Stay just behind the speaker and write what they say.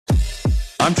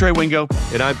I'm Trey Wingo.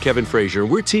 And I'm Kevin Frazier.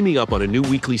 We're teaming up on a new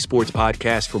weekly sports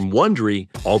podcast from Wondery,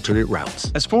 Alternate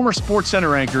Routes. As former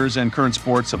SportsCenter anchors and current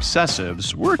sports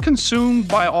obsessives, we're consumed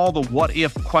by all the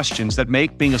what-if questions that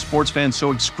make being a sports fan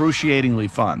so excruciatingly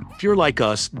fun. If you're like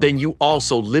us, then you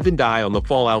also live and die on the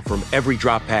fallout from every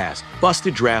drop pass,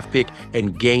 busted draft pick,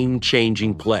 and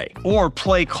game-changing play. Or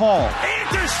play call.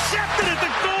 Intercepted at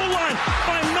the goal line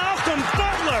by Malcolm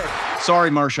Butler. Sorry,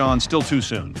 Marshawn, still too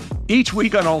soon. Each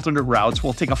week on Alternate Routes,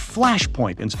 we'll take a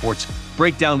flashpoint in sports,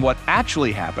 break down what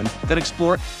actually happened, then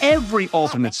explore every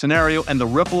alternate scenario and the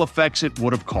ripple effects it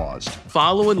would have caused.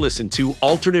 Follow and listen to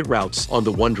Alternate Routes on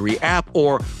the Wondery app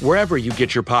or wherever you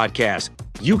get your podcasts.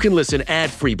 You can listen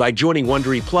ad-free by joining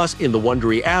Wondery Plus in the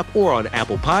Wondery app or on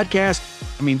Apple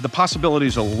Podcasts. I mean, the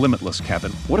possibilities are limitless,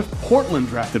 Kevin. What if Portland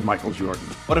drafted Michael Jordan?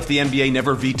 What if the NBA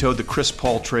never vetoed the Chris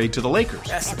Paul trade to the Lakers?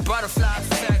 That's a butterfly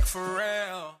effect for real.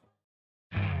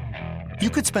 You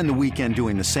could spend the weekend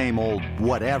doing the same old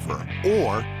whatever,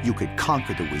 or you could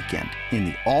conquer the weekend in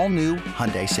the all-new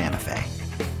Hyundai Santa Fe.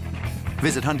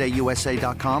 Visit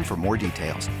HyundaiUSA.com for more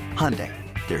details. Hyundai,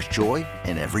 there's joy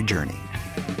in every journey.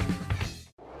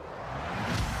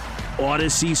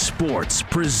 Odyssey Sports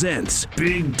presents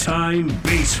Big Time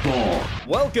Baseball.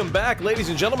 Welcome back, ladies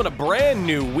and gentlemen. A brand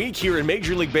new week here in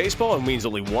Major League Baseball, and means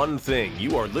only one thing.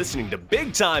 You are listening to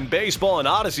Big Time Baseball on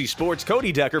Odyssey Sports.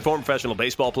 Cody Decker, former professional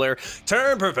baseball player,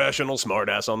 turned professional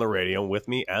smartass on the radio. With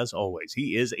me, as always,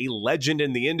 he is a legend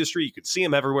in the industry. You can see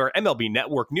him everywhere. MLB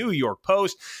Network, New York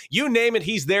Post, you name it,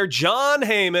 he's there. Jon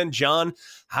Heyman. Jon,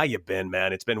 how you been,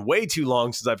 man? It's been way too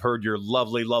long since I've heard your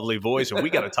lovely, lovely voice, and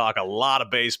we got to talk a lot of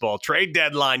baseball. Trade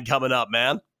deadline coming up,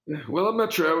 man. Well, I'm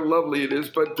not sure how lovely it is,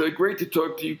 but great to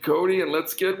talk to you, Cody, and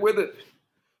let's get with it.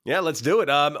 Yeah, let's do it.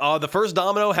 The first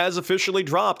domino has officially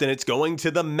dropped, and it's going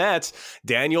to the Mets.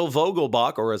 Daniel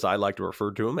Vogelbach, or as I like to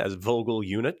refer to him as Vogel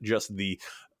Unit, just the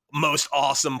most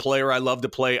awesome player I love to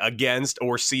play against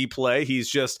or see play.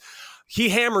 He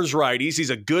hammers righties. He's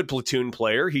a good platoon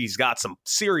player. He's got some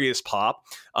serious pop.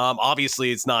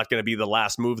 Obviously, it's not going to be the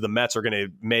last move the Mets are going to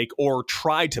make, or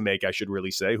try to make, I should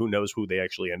really say. Who knows who they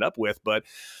actually end up with. But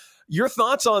your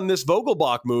thoughts on this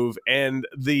Vogelbach move and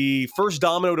the first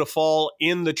domino to fall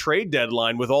in the trade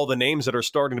deadline with all the names that are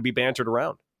starting to be bantered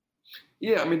around?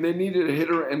 Yeah, I mean, they needed a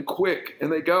hitter and quick, and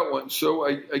they got one. So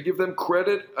I give them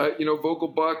credit.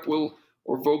 Vogelbach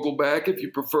or Vogelbach, if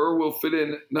you prefer, will fit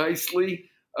in nicely.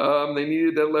 They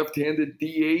needed that left-handed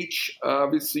DH.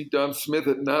 Obviously, Dom Smith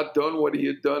had not done what he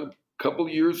had done a couple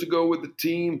of yees ago with the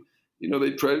team.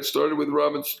 They started with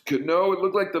Robinson Cano. It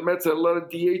looked like the Mets had a lot of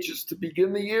DHs to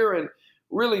begin the year, and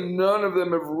really none of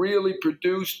them have really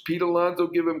produced. Pete Alonso,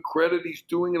 give him credit. He's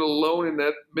doing it alone in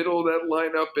that middle of that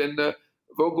lineup, and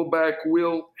Vogelbach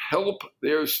will help.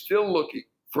 They're still looking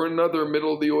for another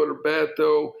middle-of-the-order bat,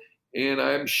 though, and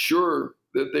I'm sure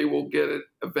that they will get it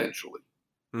eventually.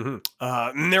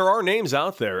 Mm-hmm. There are names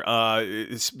out there,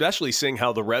 especially seeing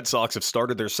how the Red Sox have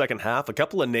started their second half. A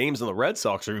couple of names on the Red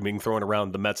Sox are being thrown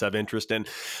around the Mets have interest in.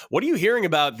 What are you hearing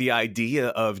about the idea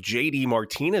of JD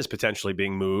Martinez potentially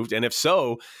being moved? And if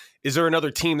so, is there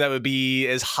another team that would be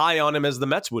as high on him as the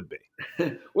Mets would be?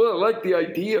 Well, I like the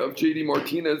idea of JD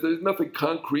Martinez. There's nothing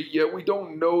concrete yet. We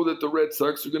don't know that the Red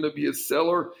Sox are going to be a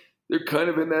seller. They're kind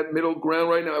of in that middle ground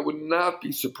right now. I would not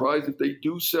be surprised if they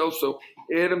do sell. So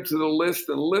add them to the list,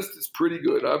 and the list is pretty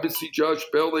good. Obviously, Josh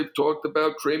Bell, they've talked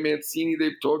about. Trey Mancini,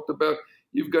 they've talked about.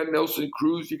 You've got Nelson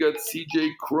Cruz. You got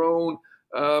C.J. Cron.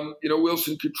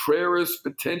 Wilson Contreras,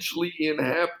 potentially Ian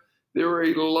Happ. There are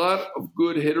a lot of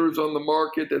good hitters on the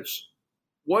market. That's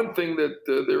one thing that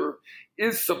there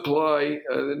is supply.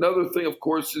 Another thing, of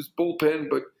course, is bullpen,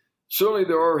 but certainly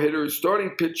there are hitters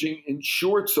starting pitching in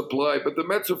short supply, but the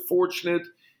Mets are fortunate.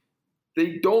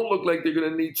 They don't look like they're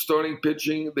going to need starting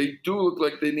pitching. They do look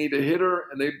like they need a hitter,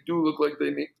 and they do look like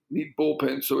they need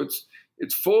bullpen. So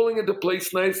it's falling into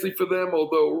place nicely for them,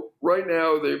 although right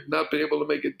now they've not been able to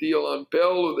make a deal on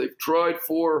Bell, or they've tried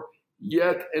for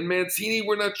yet. And Mancini,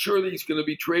 we're not sure that he's going to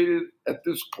be traded at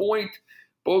this point.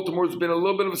 Baltimore's been a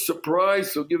little bit of a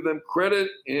surprise, so give them credit.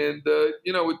 And,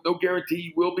 with no guarantee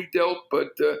he will be dealt,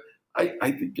 but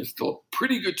I think there's still a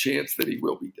pretty good chance that he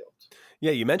will be dealt. Yeah,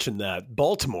 you mentioned that.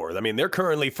 Baltimore, I mean, they're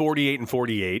currently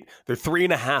 48-48. They're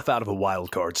 3.5 out of a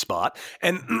wild card spot.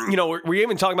 And, we're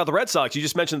even talking about the Red Sox. You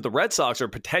just mentioned that the Red Sox are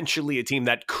potentially a team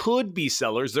that could be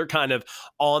sellers. They're kind of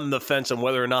on the fence on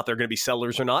whether or not they're going to be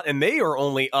sellers or not. And they are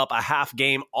only up a half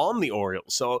game on the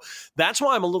Orioles. So that's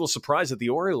why I'm a little surprised that the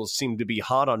Orioles seem to be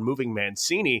hot on moving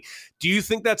Mancini. Do you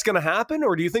think that's going to happen?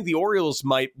 Or do you think the Orioles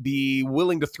might be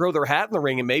willing to throw their hat in the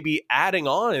ring and maybe adding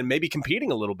on and maybe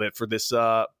competing a little bit for this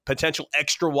potential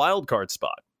extra wild card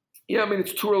spot? Yeah, I mean,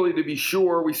 it's too early to be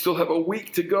sure. We still have a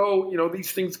week to go.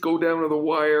 These things go down to the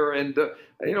wire. And,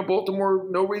 Baltimore,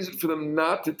 no reason for them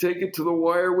not to take it to the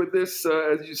wire with this.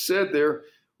 As you said, they're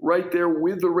right there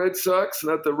with the Red Sox.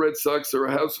 Not the Red Sox are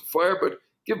a house of fire, but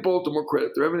give Baltimore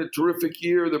credit. They're having a terrific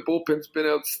year. Their bullpen's been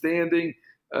outstanding.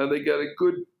 They got a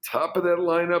good top of that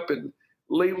lineup. And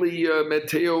lately,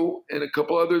 Mateo and a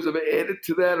couple others have added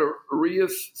to that, or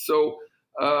Arias. So,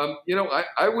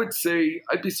 I would say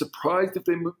I'd be surprised if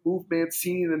they move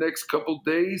Mancini in the next couple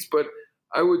days, but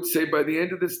I would say by the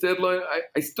end of this deadline,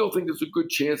 I still think there's a good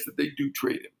chance that they do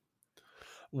trade him.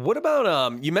 What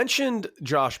about, you mentioned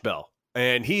Josh Bell,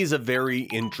 and he's a very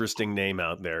interesting name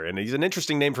out there, and he's an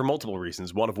interesting name for multiple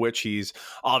reasons, one of which he's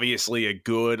obviously a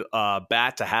good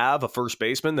bat to have, a first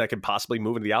baseman that could possibly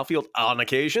move into the outfield on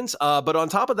occasions. But on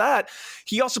top of that,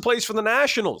 he also plays for the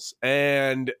Nationals,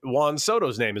 and Juan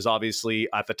Soto's name is obviously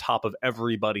at the top of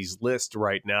everybody's list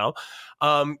right now.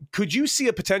 Could you see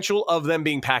a potential of them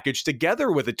being packaged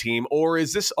together with a team, or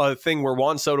is this a thing where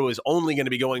Juan Soto is only going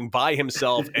to be going by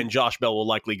himself and Josh Bell will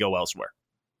likely go elsewhere?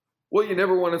 Well, you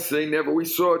never want to say never. We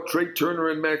saw Trey Turner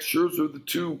and Max Scherzer,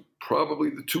 probably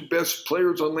the two best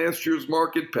players on last year's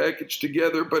market, packaged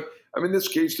together. But, in this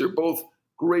case, they're both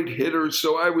great hitters.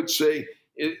 So I would say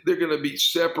they're going to be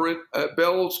separate.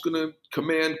 Bell's going to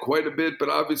command quite a bit, but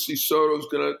obviously Soto's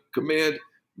going to command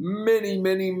many,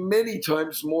 many, many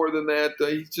times more than that.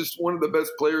 He's just one of the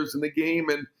best players in the game.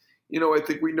 And, I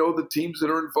think we know the teams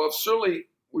that are involved. Certainly,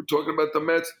 we're talking about the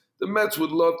Mets. The Mets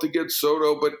would love to get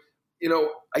Soto, but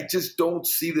I just don't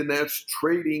see the Nats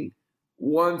trading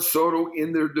Juan Soto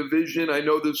in their division. I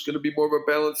know there's going to be more of a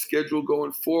balanced schedule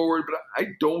going forward, but I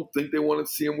don't think they want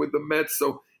to see him with the Mets,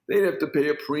 so they'd have to pay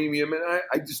a premium, and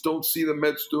I just don't see the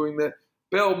Mets doing that.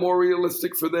 Bell, more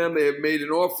realistic for them. They have made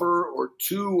an offer or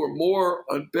two or more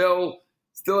on Bell.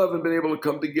 Still haven't been able to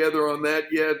come together on that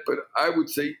yet, but I would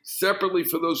say separately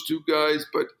for those two guys,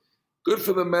 but good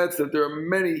for the Mets that there are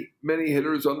many, many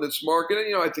hitters on this market.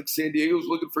 And, I think San Diego's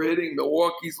looking for hitting.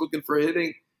 Milwaukee's looking for hitting.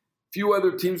 A few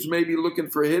other teams may be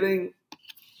looking for hitting.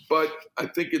 But I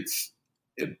think it's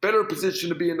a better position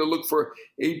to be in to look for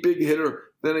a big hitter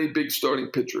than a big starting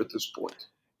pitcher at this point.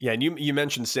 Yeah, and you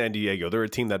mentioned San Diego. They're a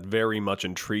team that very much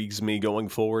intrigues me going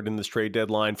forward in this trade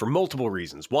deadline for multiple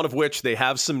reasons, one of which they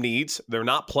have some needs. They're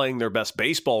not playing their best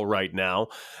baseball right now.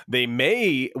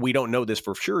 We don't know this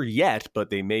for sure yet,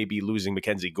 but they may be losing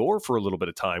Mackenzie Gore for a little bit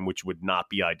of time, which would not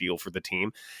be ideal for the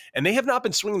team. And they have not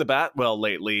been swinging the bat well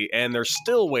lately, and they're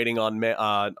still waiting on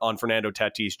Fernando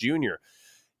Tatis Jr.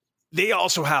 They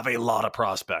also have a lot of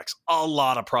prospects,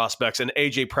 and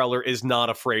A.J. Preller is not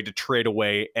afraid to trade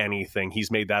away anything.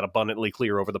 He's made that abundantly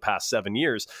clear over the past 7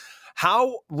 years.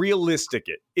 How realistic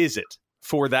is it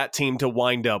for that team to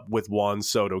wind up with Juan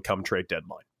Soto come trade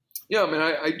deadline? Yeah,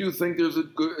 I do think there's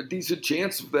a decent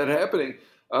chance of that happening.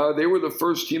 They were the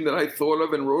first team that I thought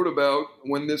of and wrote about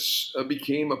when this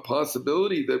became a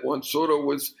possibility that Juan Soto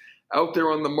was out there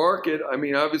on the market.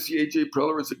 Obviously, A.J.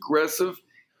 Preller is aggressive.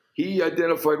 He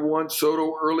identified Juan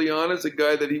Soto early on as a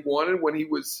guy that he wanted when he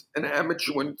was an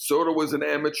amateur. When Soto was an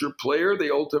amateur player, they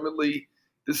ultimately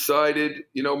decided,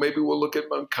 maybe we'll look at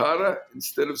Moncada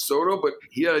instead of Soto. But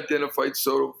he identified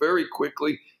Soto very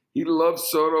quickly. He loves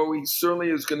Soto. He certainly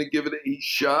is going to give it a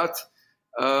shot.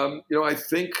 I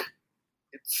think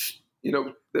it's,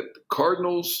 that the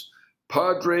Cardinals,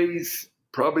 Padres,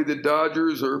 probably the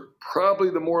Dodgers are probably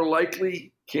the more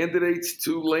likely candidates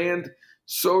to land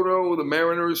Soto. The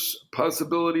Mariners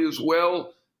possibility as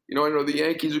well. I know the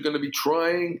Yankees are going to be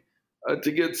trying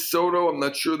to get Soto. I'm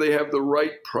not sure they have the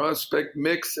right prospect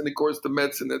mix. And, of course, the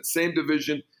Mets in that same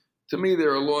division, to me,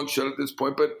 they're a long shot at this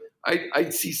point. But I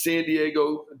see San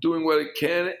Diego doing what it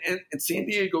can. And San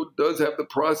Diego does have the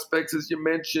prospects, as you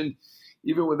mentioned.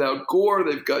 Even without Gore,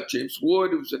 they've got James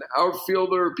Wood, who's an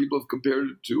outfielder. People have compared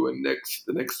it to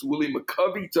the next Willie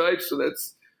McCovey type. So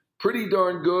that's pretty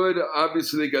darn good.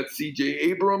 Obviously, they got C.J.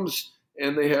 Abrams,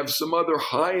 and they have some other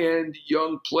high-end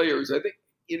young players. I think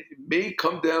it may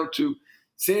come down to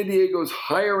San Diego's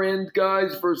higher-end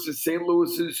guys versus St.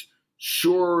 Louis's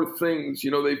sure things.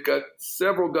 They've got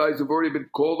several guys who've already been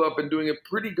called up and doing a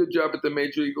pretty good job at the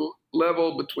major league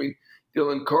level between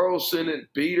Dylan Carlson and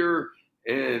Bader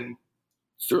and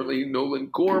certainly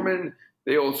Nolan Gorman.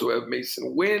 They also have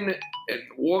Mason Wynn and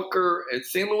Walker, and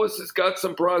St. Louis has got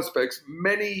some prospects,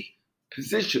 many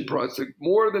position prospects,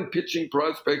 more than pitching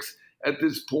prospects at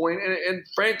this point. And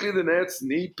frankly, the Nats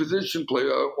need position play.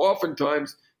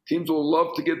 Oftentimes, teams will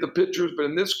love to get the pitchers, but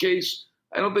in this case,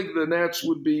 I don't think the Nats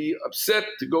would be upset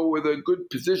to go with a good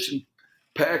position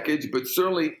package, but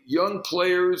certainly young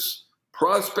players,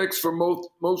 prospects for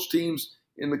most teams,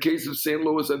 in the case of St.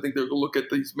 Louis, I think they're going to look at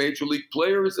these major league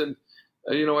players, and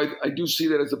I do see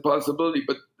that as a possibility.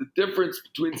 But the difference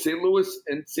between St. Louis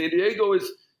and San Diego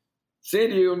is San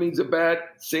Diego needs a bat.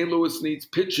 St. Louis needs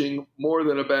pitching more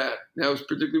than a bat. Now,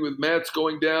 particularly with Matz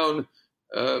going down,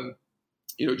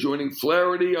 joining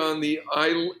Flaherty on the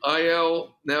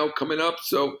IL now coming up.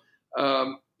 So,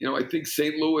 I think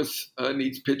St. Louis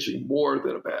needs pitching more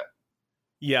than a bat.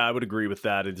 Yeah, I would agree with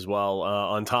that as well.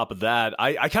 On top of that,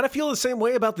 I kind of feel the same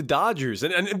way about the Dodgers.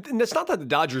 And it's not that the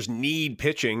Dodgers need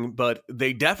pitching, but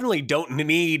they definitely don't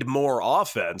need more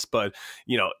offense. But,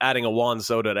 adding a Juan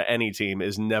Soto to any team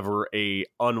is never a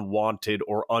unwanted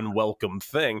or unwelcome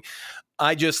thing.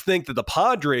 I just think that the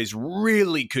Padres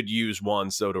really could use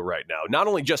Juan Soto right now. Not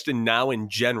only just in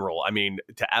general,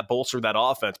 to bolster that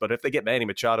offense, but if they get Manny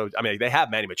Machado, they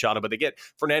have Manny Machado, but they get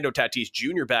Fernando Tatis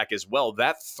Jr. back as well.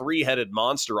 That three-headed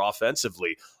monster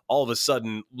offensively all of a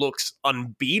sudden looks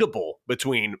unbeatable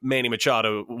between Manny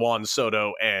Machado, Juan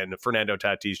Soto, and Fernando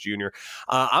Tatis Jr.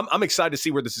 I'm excited to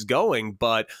see where this is going,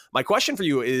 but my question for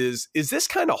you is this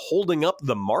kind of holding up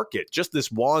the market? Just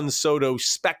this Juan Soto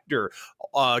specter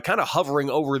kind of hovering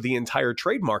over the entire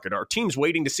trade market? Are teams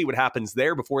waiting to see what happens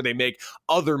there before they make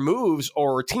other moves,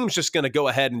 or are teams just going to go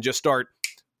ahead and just start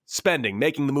spending,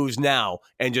 making the moves now,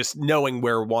 and just knowing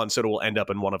where Juan Soto will end up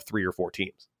in one of 3 or 4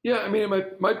 teams? Yeah,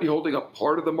 it might be holding up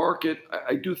part of the market.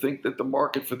 I do think that the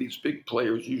market for these big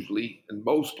players usually, and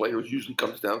most players usually,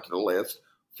 comes down to the last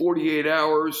 48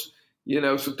 hours.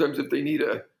 Sometimes if they need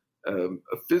a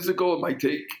physical, it might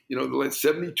take, the last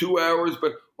 72 hours.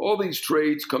 But all these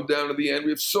trades come down to the end.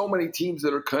 We have so many teams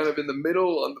that are kind of in the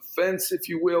middle, on the fence, if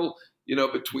you will,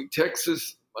 between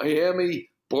Texas, Miami,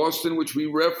 Boston, which we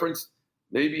referenced,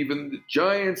 maybe even the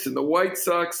Giants and the White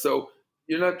Sox. So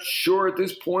you're not sure at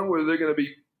this point whether they're going to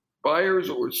be buyers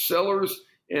or sellers.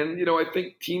 And, I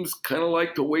think teams kind of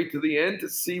like to wait to the end to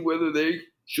see whether they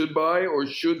should buy or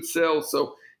should sell.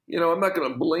 So, I'm not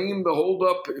going to blame the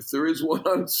holdup if there is one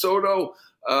on Soto,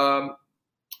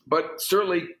 but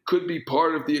certainly could be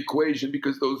part of the equation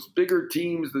because those bigger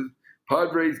teams, the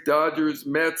Padres, Dodgers,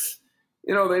 Mets,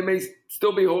 they may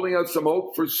still be holding out some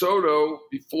hope for Soto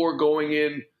before going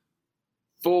in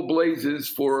full blazes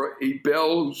for a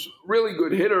Bell, who's a really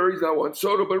good hitter. He's not Juan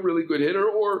Soto, but a really good hitter,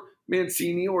 or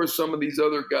Mancini, or some of these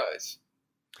other guys.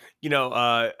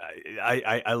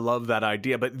 I love that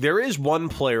idea, but there is one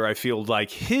player I feel like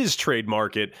his trade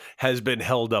market has been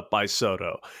held up by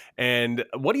Soto. And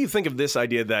what do you think of this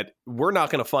idea that we're not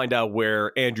going to find out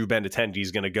where Andrew Benintendi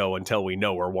is going to go until we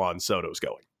know where Juan Soto is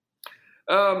going?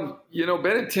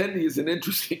 Benintendi is an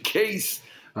interesting case.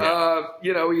 Yeah.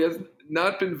 He has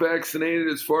not been vaccinated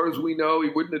as far as we know. He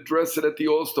wouldn't address it at the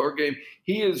All-Star game.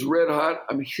 He is red hot.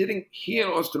 He and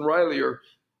Austin Riley are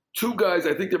two guys.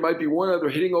 I think there might be one other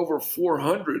hitting over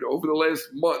 400 over the last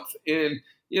month. And,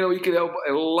 he could help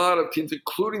a lot of teams,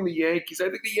 including the Yankees. I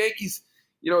think the Yankees,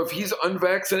 if he's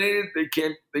unvaccinated,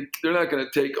 they're not going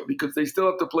to take him because they still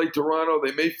have to play Toronto.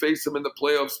 They may face him in the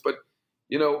playoffs, but,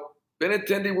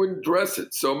 Benintendi wouldn't address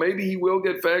it. So maybe he will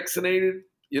get vaccinated.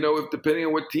 If depending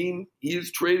on what team he is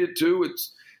traded to,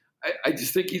 I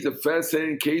just think he's a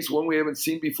fascinating case, one we haven't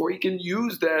seen before. He can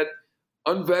use that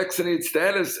unvaccinated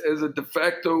status as a de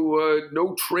facto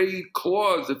no trade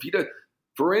clause. If he does,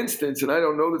 for instance, and I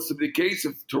don't know this to be the case,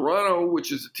 if Toronto,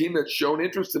 which is a team that's shown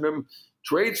interest in him,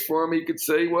 trades for him, he could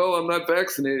say, "Well, I'm not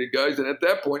vaccinated, guys," and at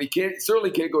that point, he certainly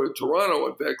can't go to Toronto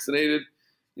unvaccinated.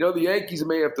 The Yankees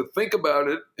may have to think about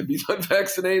it if he's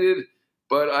unvaccinated.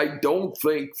 But I don't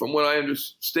think, from what I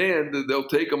understand, that they'll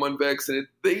take him unvaccinated.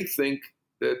 They think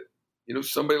that,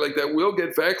 somebody like that will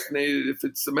get vaccinated if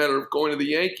it's a matter of going to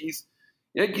the Yankees.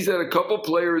 Yankees had a couple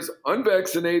players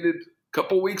unvaccinated a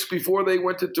couple weeks before they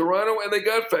went to Toronto, and they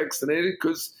got vaccinated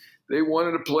because they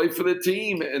wanted to play for the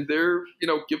team. And they're,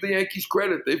 give the Yankees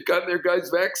credit. They've gotten their guys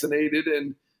vaccinated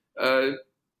and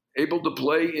able to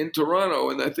play in Toronto.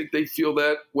 And I think they feel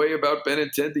that way about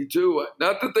Benintendi too.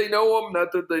 Not that they know him,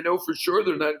 not that they know for sure.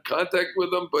 They're not in contact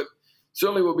with him, but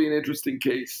certainly will be an interesting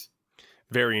case.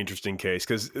 Very interesting case.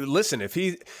 Because listen,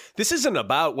 this isn't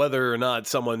about whether or not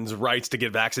someone's rights to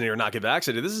get vaccinated or not get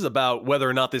vaccinated. This is about whether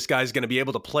or not this guy's going to be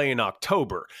able to play in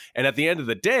October. And at the end of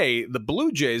the day, the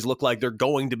Blue Jays look like they're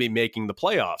going to be making the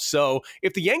playoffs. So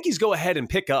if the Yankees go ahead and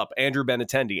pick up Andrew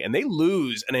Benintendi and they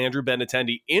lose an Andrew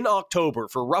Benintendi in October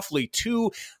for roughly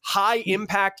 2 high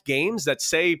impact games that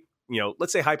say,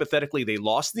 let's say hypothetically they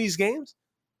lost these games,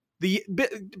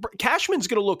 Cashman's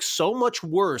going to look so much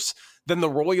worse than the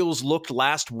Royals looked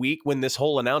last week when this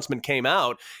whole announcement came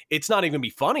out. It's not even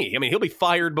be funny. He'll be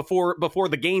fired before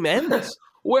the game ends.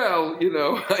 Well,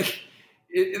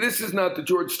 this is not the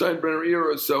George Steinbrenner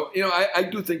era. So, I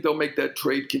do think they'll make that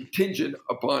trade contingent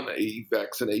upon a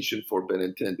vaccination for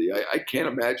Benintendi. I can't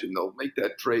imagine they'll make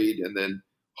that trade and then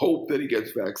hope that he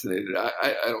gets vaccinated.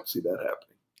 I don't see that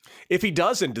happening. If he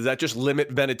doesn't, does that just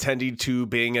limit Benintendi to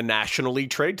being a National League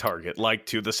trade target, like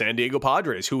to the San Diego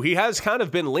Padres, who he has kind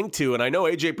of been linked to? And I know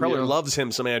A.J. Preller loves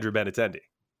him some Andrew Benintendi.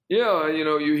 Yeah,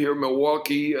 you hear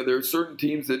Milwaukee. There are certain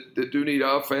teams that do need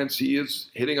offense. He is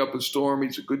hitting up a storm.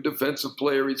 He's a good defensive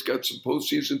player. He's got some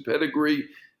postseason pedigree.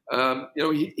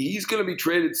 He's going to be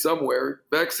traded somewhere,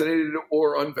 vaccinated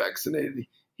or unvaccinated.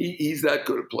 He's that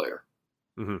good a player.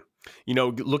 Mm-hmm.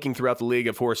 Looking throughout the league,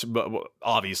 of course,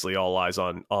 obviously all eyes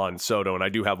on Soto. And I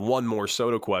do have one more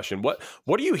Soto question.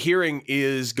 What are you hearing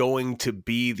is going to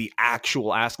be the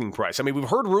actual asking price? I mean, we've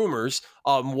heard rumors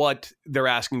on what their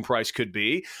asking price could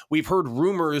be. We've heard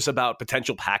rumors about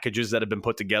potential packages that have been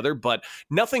put together, but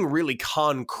nothing really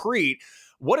concrete.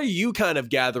 What are you kind of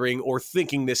gathering or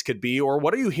thinking this could be, or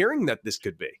what are you hearing that this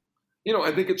could be?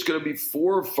 I think it's going to be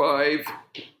 4 or 5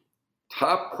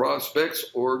 top prospects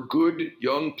or good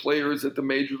young players at the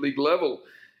major league level,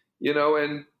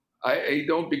 and I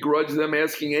don't begrudge them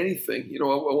asking anything.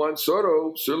 Juan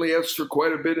Soto certainly asked for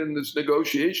quite a bit in his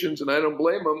negotiations, and I don't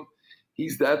blame him.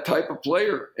 He's that type of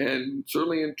player, and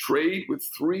certainly in trade with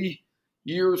 3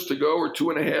 years to go or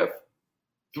 2.5,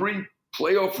 3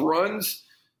 playoff runs,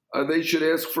 they should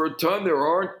ask for a ton. There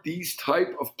aren't these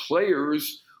type of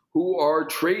players who are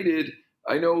traded.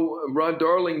 I know Ron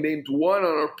Darling named one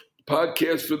on our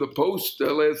podcast for the Post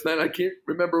last night. I can't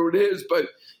remember what it is, but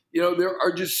there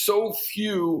are just so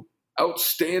few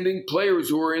outstanding players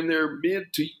who are in their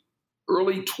mid to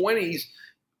early 20s.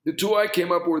 The 2 I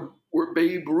came up with were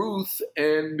Babe Ruth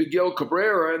and Miguel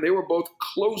Cabrera, and they were both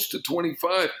close to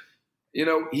 25.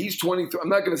 He's 23. I'm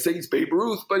not going to say he's Babe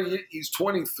Ruth, but he's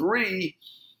 23.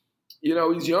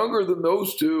 He's younger than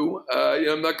those 2.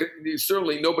 I'm not going.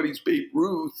 Certainly nobody's Babe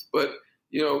Ruth, but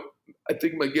I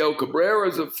think Miguel Cabrera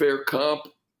is a fair comp,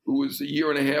 who is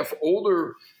 1.5 years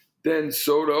older than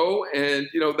Soto. And,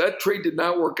 that trade did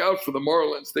not work out for the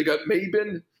Marlins. They got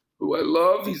Maben, who I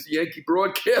love. He's a Yankee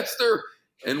broadcaster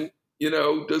and,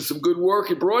 does some good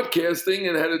work at broadcasting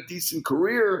and had a decent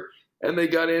career. And they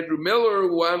got Andrew Miller,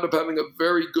 who wound up having a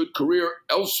very good career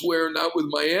elsewhere, not with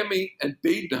Miami, and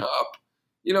Badenhop.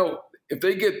 If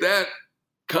they get that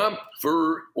comp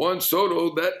for Juan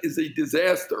Soto, that is a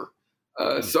disaster.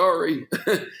 Sorry.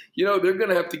 They're going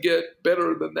to have to get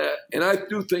better than that. And I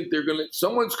do think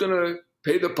someone's going to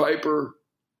pay the piper,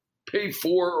 pay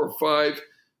 4 or 5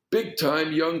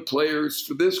 big-time young players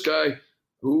for this guy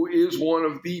who is one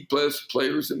of the best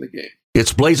players in the game.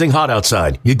 It's blazing hot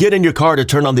outside. You get in your car to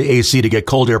turn on the AC to get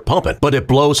cold air pumping, but it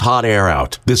blows hot air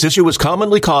out. This issue is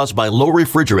commonly caused by low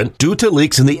refrigerant due to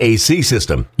leaks in the AC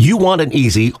system. You want an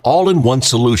easy, all-in-one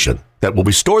solution that will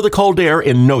restore the cold air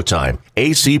in no time.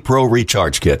 AC Pro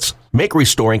Recharge Kits make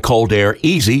restoring cold air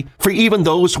easy for even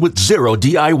those with zero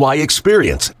DIY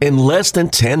experience in less than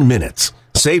 10 minutes.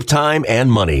 Save time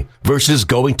and money versus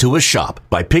going to a shop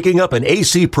by picking up an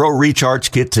AC Pro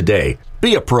Recharge Kit today.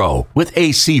 Be a pro with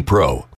AC Pro.